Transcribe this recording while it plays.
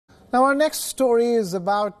Now, our next story is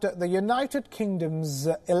about the United Kingdom's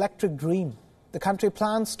electric dream. The country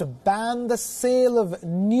plans to ban the sale of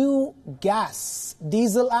new gas,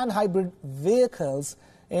 diesel and hybrid vehicles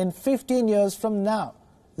in 15 years from now.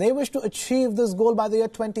 They wish to achieve this goal by the year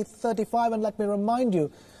 2035, and let me remind you,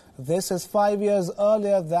 this is 5 years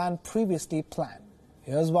earlier than previously planned.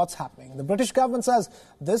 Here's what's happening. The British government says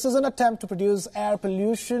this is an attempt to reduce air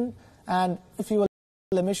pollution and, if you will,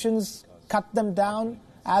 emissions, cut them down.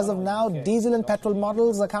 As of now, diesel and petrol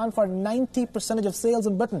models account for 90% of sales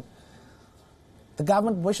in Britain. The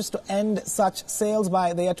government wishes to end such sales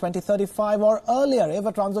by the year 2035 or earlier if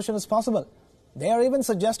a transition is possible. They are even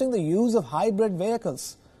suggesting the use of hybrid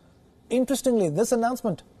vehicles. Interestingly, this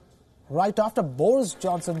announcement, right after Boris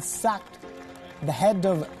Johnson sacked the head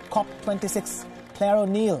of COP26, Claire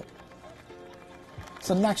O'Neill.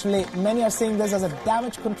 So naturally, many are seeing this as a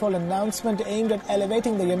damage control announcement aimed at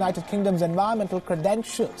elevating the United Kingdom's environmental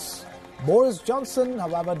credentials. Boris Johnson,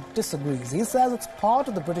 however, disagrees. He says it's part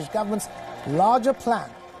of the British government's larger plan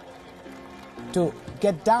to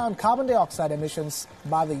get down carbon dioxide emissions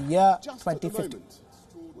by the year 2050.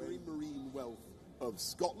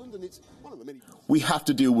 We have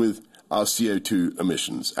to deal with our CO2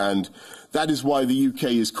 emissions, and that is why the UK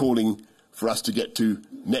is calling for us to get to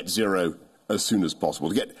net zero as soon as possible,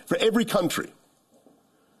 to get for every country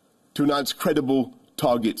to announce credible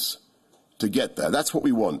targets to get there. That's what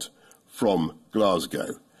we want from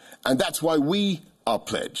Glasgow. And that's why we are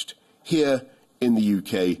pledged here in the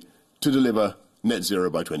UK to deliver net zero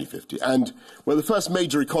by 2050. And we're the first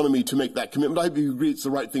major economy to make that commitment. I hope you agree it's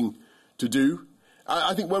the right thing to do.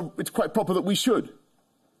 I think it's quite proper that we should.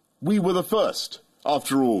 We were the first,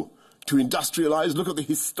 after all, to industrialise. Look at the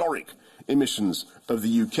historic emissions of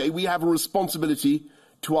the UK. We have a responsibility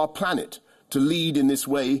to our planet to lead in this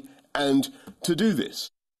way and to do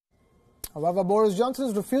this. However, Boris Johnson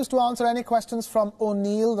has refused to answer any questions from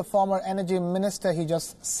O'Neill, the former energy minister he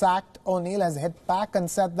just sacked. O'Neill has hit back and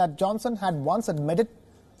said that Johnson had once admitted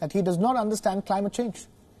that he does not understand climate change.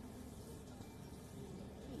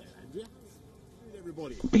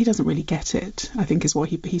 He doesn't really get it, I think, is what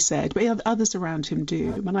he said. But others around him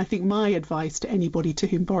do. And I think my advice to anybody to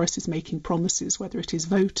whom Boris is making promises, whether it is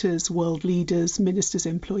voters, world leaders, ministers,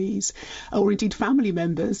 employees, or indeed family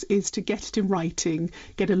members, is to get it in writing,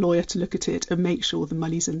 get a lawyer to look at it and make sure the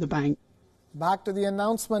money's in the bank. Back to the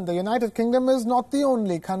announcement, the United Kingdom is not the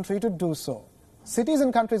only country to do so. Cities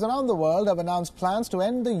and countries around the world have announced plans to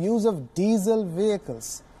end the use of diesel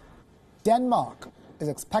vehicles. Denmark is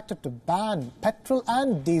expected to ban petrol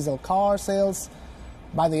and diesel car sales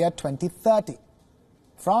by the year 2030.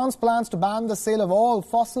 France plans to ban the sale of all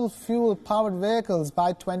fossil fuel-powered vehicles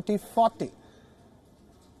by 2040.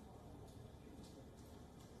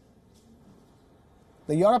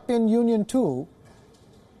 The European Union, too,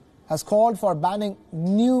 has called for banning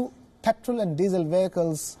new petrol and diesel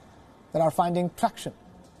vehicles that are finding traction.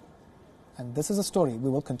 And this is a story we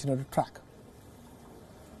will continue to track.